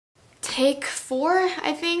take 4,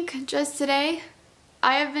 I think, just today.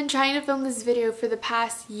 I have been trying to film this video for the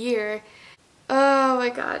past year. Oh my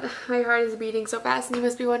god, my heart is beating so fast and you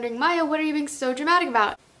must be wondering, Maya, what are you being so dramatic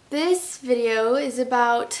about? This video is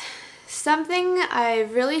about something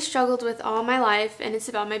I've really struggled with all my life, and it's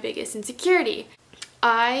about my biggest insecurity.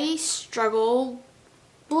 I struggle,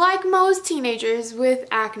 like most teenagers, with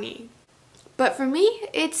acne. But for me,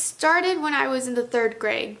 it started when I was in the 3rd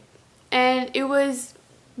grade, and it was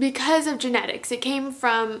because of genetics. It came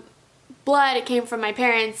from blood, it came from my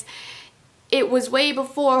parents. It was way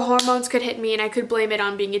before hormones could hit me and I could blame it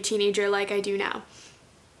on being a teenager like I do now.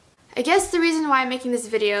 I guess the reason why I'm making this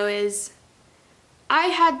video is I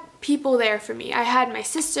had people there for me. I had my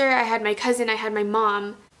sister, I had my cousin, I had my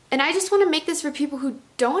mom. And I just want to make this for people who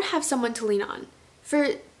don't have someone to lean on. For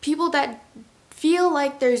people that feel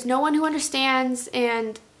like there's no one who understands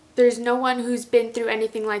and there's no one who's been through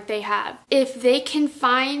anything like they have. If they can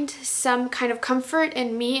find some kind of comfort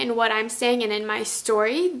in me and what I'm saying and in my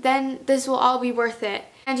story, then this will all be worth it.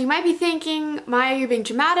 And you might be thinking, Maya, you're being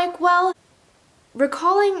dramatic. Well,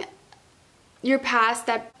 recalling your past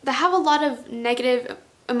that have a lot of negative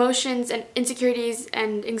emotions and insecurities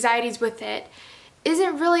and anxieties with it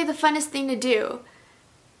isn't really the funnest thing to do.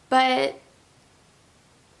 But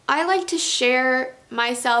I like to share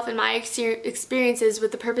myself and my experiences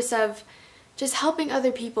with the purpose of just helping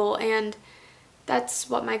other people, and that's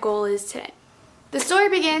what my goal is today. The story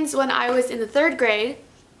begins when I was in the 3rd grade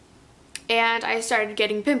and I started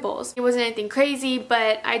getting pimples. It wasn't anything crazy,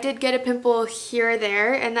 but I did get a pimple here or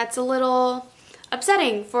there, and that's a little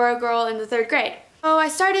upsetting for a girl in the 3rd grade. So I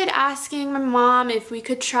started asking my mom if we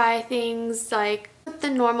could try things like the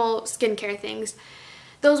normal skincare things.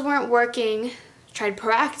 Those weren't working. Tried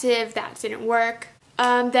Proactive, that didn't work.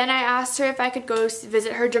 Then I asked her if I could go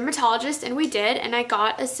visit her dermatologist, and we did, and I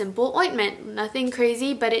got a simple ointment. Nothing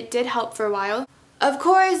crazy, but it did help for a while. Of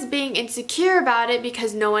course, being insecure about it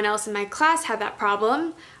because no one else in my class had that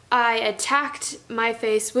problem, I attacked my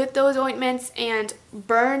face with those ointments and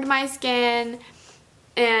burned my skin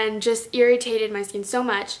and just irritated my skin so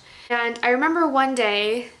much. And I remember one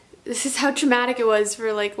day, this is how traumatic it was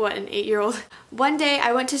for like, what, an 8-year-old. One day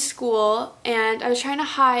I went to school and I was trying to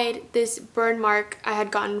hide this burn mark I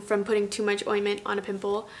had gotten from putting too much ointment on a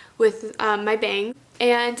pimple with my bangs.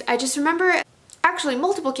 And I just remember actually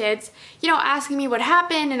multiple kids, asking me what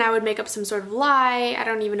happened, and I would make up some sort of lie. I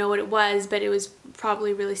don't even know what it was, but it was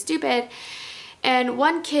probably really stupid. And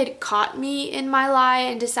one kid caught me in my lie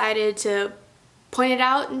and decided to point it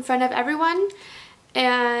out in front of everyone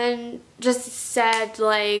and just said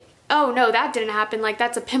like, oh no, that didn't happen, like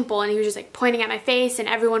that's a pimple. And he was just like pointing at my face, and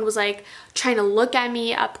everyone was like trying to look at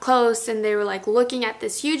me up close, and they were like looking at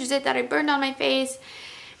this huge zit that I burned on my face.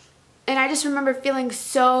 And I just remember feeling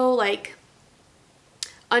so like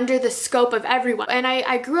under the scope of everyone. And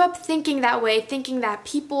I grew up thinking that way, thinking that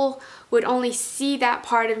people would only see that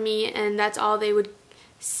part of me and that's all they would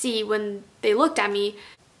see when they looked at me.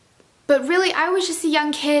 But really, I was just a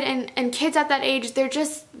young kid, and kids at that age,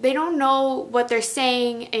 they don't know what they're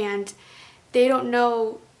saying, and they don't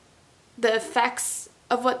know the effects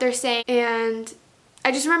of what they're saying. And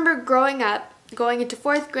I just remember growing up, going into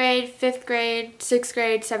 4th grade, 5th grade, 6th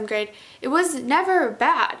grade, 7th grade, it was never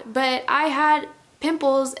bad, but I had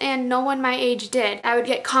pimples and no one my age did. I would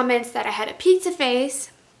get comments that I had a pizza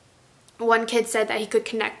face. One kid said that he could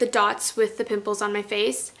connect the dots with the pimples on my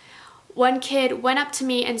face. One kid went up to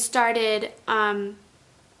me and started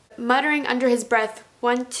muttering under his breath,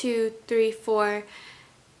 1, 2, 3, 4,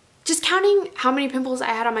 just counting how many pimples I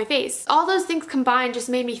had on my face. All those things combined just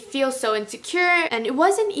made me feel so insecure, and it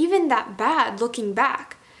wasn't even that bad looking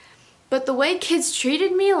back. But the way kids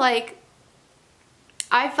treated me, like,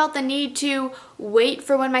 I felt the need to wait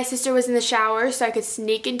for when my sister was in the shower so I could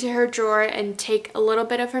sneak into her drawer and take a little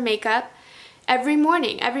bit of her makeup. Every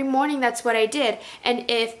morning that's what I did. And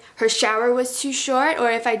if her shower was too short, or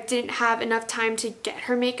if I didn't have enough time to get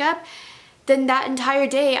her makeup, then that entire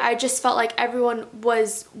day I just felt like everyone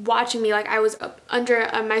was watching me, like I was under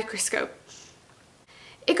a microscope.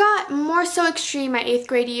 It got more so extreme my 8th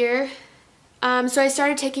grade year. So I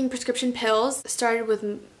started taking prescription pills. Started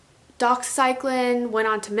with doxycycline, went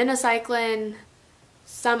on to minocycline,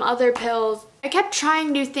 some other pills. I kept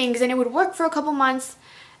trying new things, and it would work for a couple months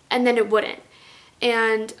and then it wouldn't.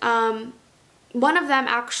 And one of them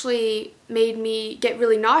actually made me get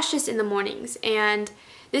really nauseous in the mornings, and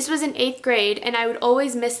this was in 8th grade, and I would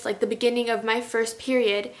always miss like the beginning of my first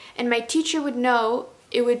period, and my teacher would know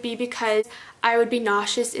it would be because I would be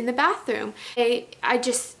nauseous in the bathroom. It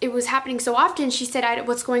was happening so often. She said,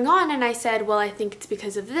 what's going on? And I said, well, I think it's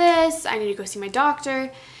because of this. I need to go see my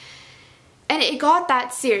doctor. And it got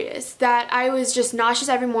that serious that I was just nauseous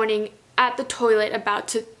every morning at the toilet about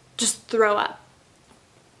to just throw up.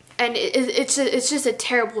 And it's just a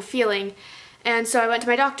terrible feeling. And so I went to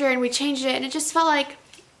my doctor and we changed it, and it just felt like,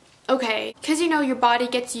 okay, because you know your body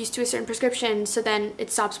gets used to a certain prescription, so then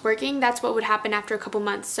it stops working. That's what would happen after a couple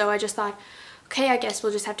months. So I just thought, okay, I guess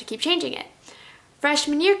we'll just have to keep changing it.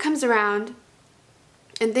 Freshman year comes around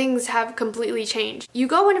and things have completely changed. You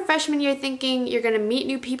go into freshman year thinking you're gonna meet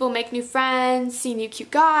new people, make new friends, see new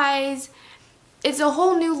cute guys. It's a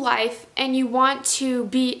whole new life and you want to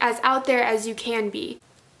be as out there as you can be.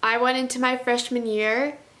 I went into my freshman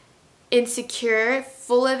year insecure,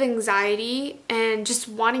 full of anxiety, and just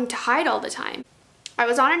wanting to hide all the time. I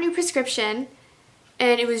was on a new prescription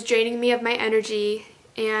and it was draining me of my energy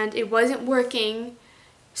and it wasn't working,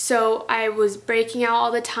 so I was breaking out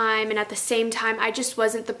all the time, and at the same time I just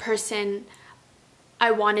wasn't the person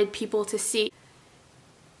I wanted people to see.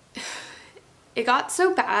 It got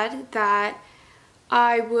so bad that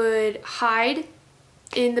I would hide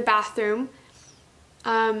in the bathroom.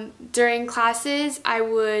 During classes I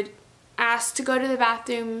would asked to go to the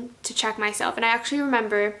bathroom to check myself. And I actually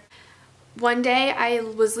remember one day I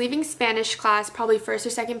was leaving Spanish class, probably first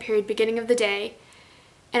or second period, beginning of the day,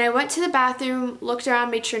 and I went to the bathroom, looked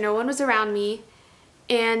around, made sure no one was around me,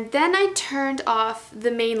 and then I turned off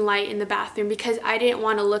the main light in the bathroom because I didn't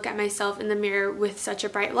want to look at myself in the mirror with such a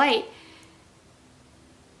bright light.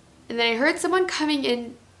 And then I heard someone coming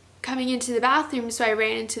into the bathroom, so I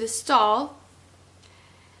ran into the stall,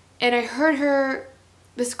 and I heard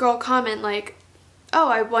this girl comment like, oh,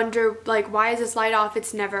 I wonder, like, why is this light off?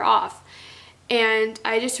 It's never off. And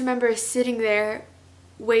I just remember sitting there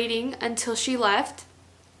waiting until she left,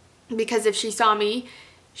 because if she saw me,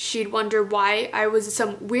 she'd wonder why I was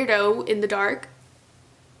some weirdo in the dark.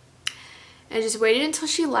 And I just waited until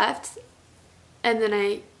she left, and then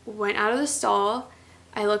I went out of the stall.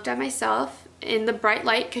 I looked at myself in the bright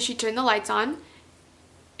light because she turned the lights on,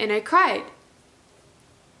 and I cried.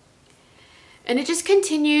 And it just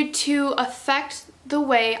continued to affect the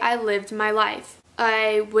way I lived my life.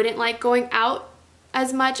 I wouldn't like going out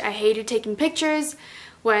as much. I hated taking pictures.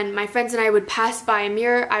 When my friends and I would pass by a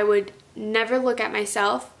mirror, I would never look at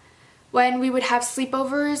myself. When we would have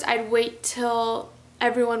sleepovers, I'd wait till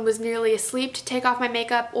everyone was nearly asleep to take off my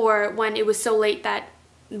makeup, or when it was so late that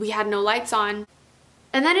we had no lights on.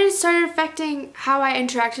 And then it started affecting how I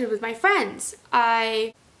interacted with my friends.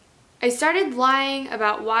 I started lying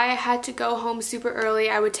about why I had to go home super early.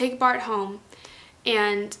 I would take Bart home,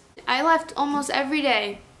 and I left almost every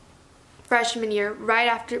day freshman year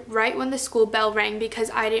right when the school bell rang, because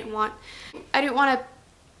I didn't want to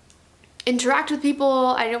interact with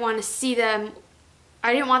people. I didn't want to see them.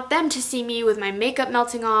 I didn't want them to see me with my makeup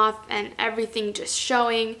melting off and everything just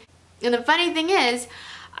showing. And the funny thing is,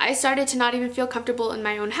 I started to not even feel comfortable in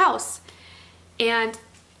my own house. And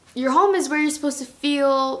your home is where you're supposed to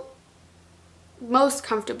feel most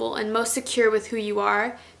comfortable and most secure with who you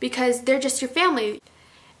are, because they're just your family.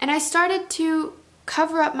 And I started to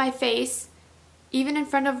cover up my face even in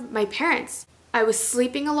front of my parents. I was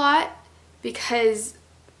sleeping a lot because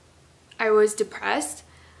I was depressed.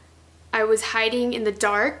 I was hiding in the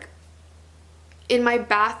dark. In my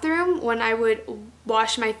bathroom, when I would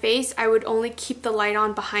wash my face, I would only keep the light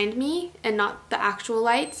on behind me and not the actual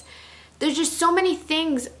lights. There's just so many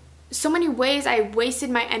things, so many ways I wasted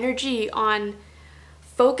my energy on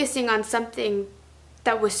focusing on something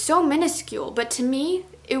that was so minuscule, but to me,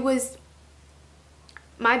 it was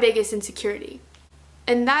my biggest insecurity.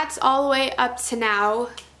 And that's all the way up to now,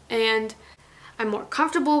 and I'm more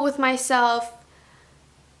comfortable with myself,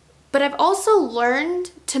 but I've also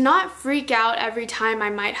learned to not freak out every time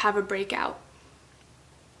I might have a breakout.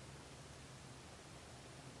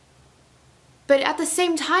 But at the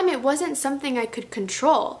same time, it wasn't something I could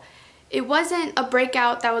control. It wasn't a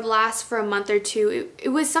breakout that would last for a month or two. It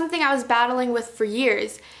was something I was battling with for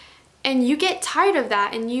years. And you get tired of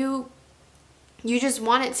that, and you just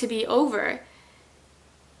want it to be over.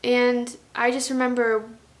 And I just remember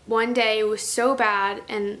one day it was so bad,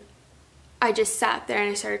 and I just sat there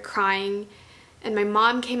and I started crying, and my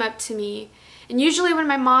mom came up to me. And usually when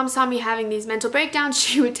my mom saw me having these mental breakdowns,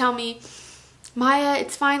 she would tell me, Maya,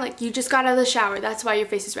 it's fine, like, you just got out of the shower, that's why your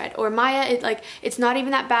face is red. Or Maya, it's not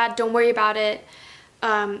even that bad, don't worry about it.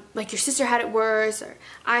 Like, your sister had it worse, or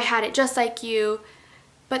I had it just like you.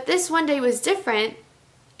 But this one day was different,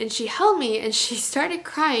 and she held me and she started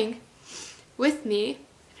crying with me.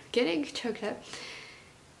 I'm getting choked up.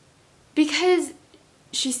 Because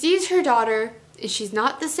she sees her daughter, and she's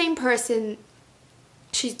not the same person.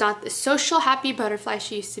 She's not the social happy butterfly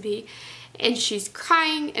she used to be. And she's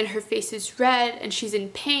crying, and her face is red, and she's in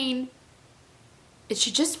pain. and she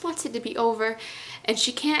just wants it to be over, and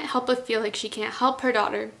she can't help but feel like she can't help her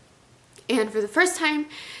daughter. And for the first time,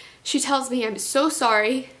 she tells me, "I'm so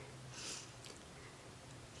sorry."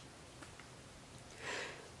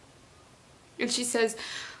 And she says,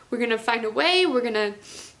 "We're gonna find a way, we're gonna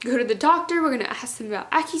go to the doctor, we're gonna ask them about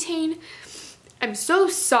Accutane. I'm so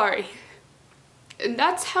sorry." And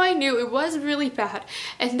that's how I knew it was really bad.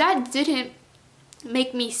 And that didn't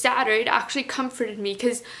make me sadder, it actually comforted me,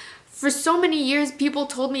 because for so many years people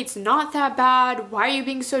told me it's not that bad, why are you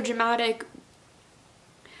being so dramatic?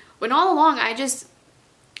 When all along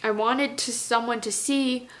I wanted someone to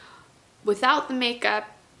see without the makeup,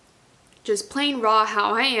 just plain raw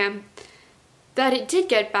how I am, that it did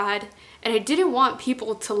get bad, and I didn't want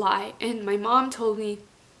people to lie. And my mom told me,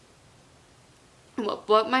 well,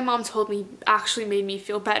 what my mom told me actually made me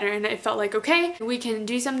feel better, and I felt like, okay, we can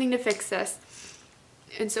do something to fix this.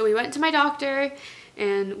 And so we went to my doctor,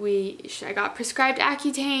 and I got prescribed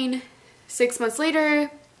Accutane. 6 months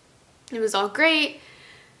later, it was all great.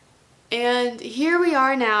 And here we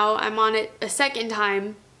are now. I'm on it a second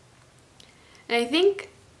time. And I think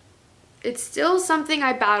it's still something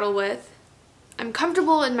I battle with. I'm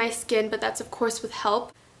comfortable in my skin, but that's of course with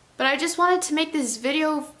help. But I just wanted to make this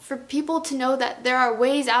video for people to know that there are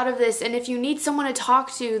ways out of this, and if you need someone to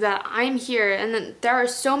talk to, that I'm here, and that there are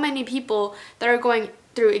so many people that are going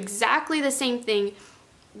through exactly the same thing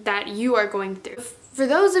that you are going through. For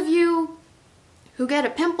those of you who get a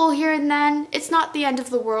pimple here and then, it's not the end of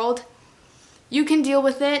the world. You can deal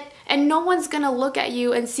with it, and no one's gonna look at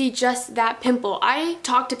you and see just that pimple. I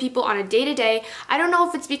talk to people on a day-to-day. I don't know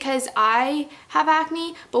if it's because I have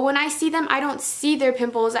acne, but when I see them, I don't see their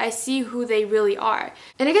pimples, I see who they really are.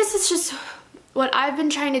 And I guess it's just what I've been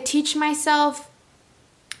trying to teach myself,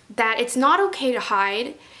 that it's not okay to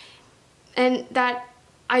hide, and that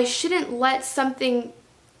I shouldn't let something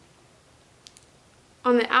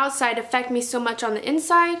on the outside affect me so much on the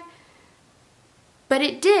inside, but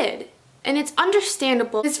it did. And it's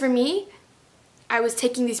understandable, because for me, I was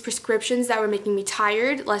taking these prescriptions that were making me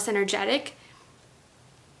tired, less energetic.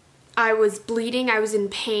 I was bleeding, I was in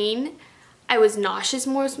pain, I was nauseous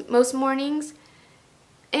most mornings.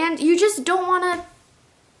 And you just don't want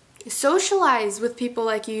to socialize with people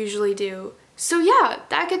like you usually do. So yeah,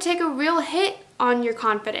 that could take a real hit on your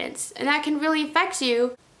confidence, and that can really affect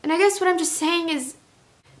you. And I guess what I'm just saying is,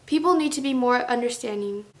 people need to be more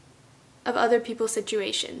understanding of other people's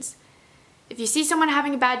situations. If you see someone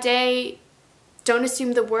having a bad day, don't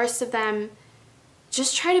assume the worst of them.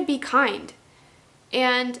 Just try to be kind.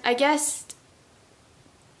 And I guess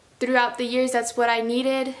throughout the years, that's what I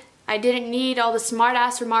needed. I didn't need all the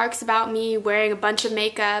smart-ass remarks about me wearing a bunch of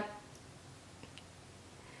makeup.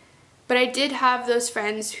 But I did have those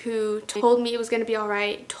friends who told me it was going to be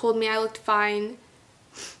alright, told me I looked fine,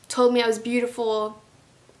 told me I was beautiful,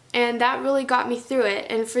 and that really got me through it.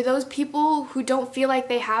 And for those people who don't feel like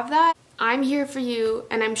they have that, I'm here for you,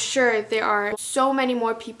 and I'm sure there are so many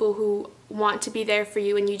more people who want to be there for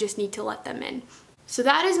you, and you just need to let them in. So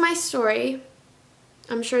that is my story.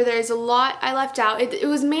 I'm sure there's a lot I left out. It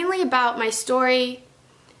was mainly about my story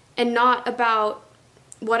and not about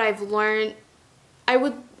what I've learned. I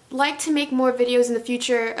would like to make more videos in the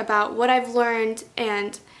future about what I've learned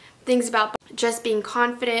and things about just being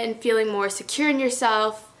confident and feeling more secure in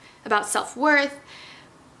yourself, about self-worth.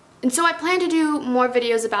 And so I plan to do more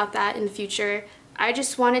videos about that in the future. I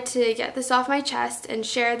just wanted to get this off my chest and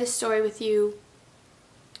share this story with you,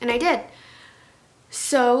 and I did.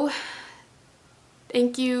 So,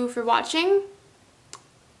 thank you for watching,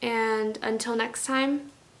 and until next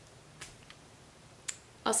time,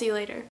 I'll see you later.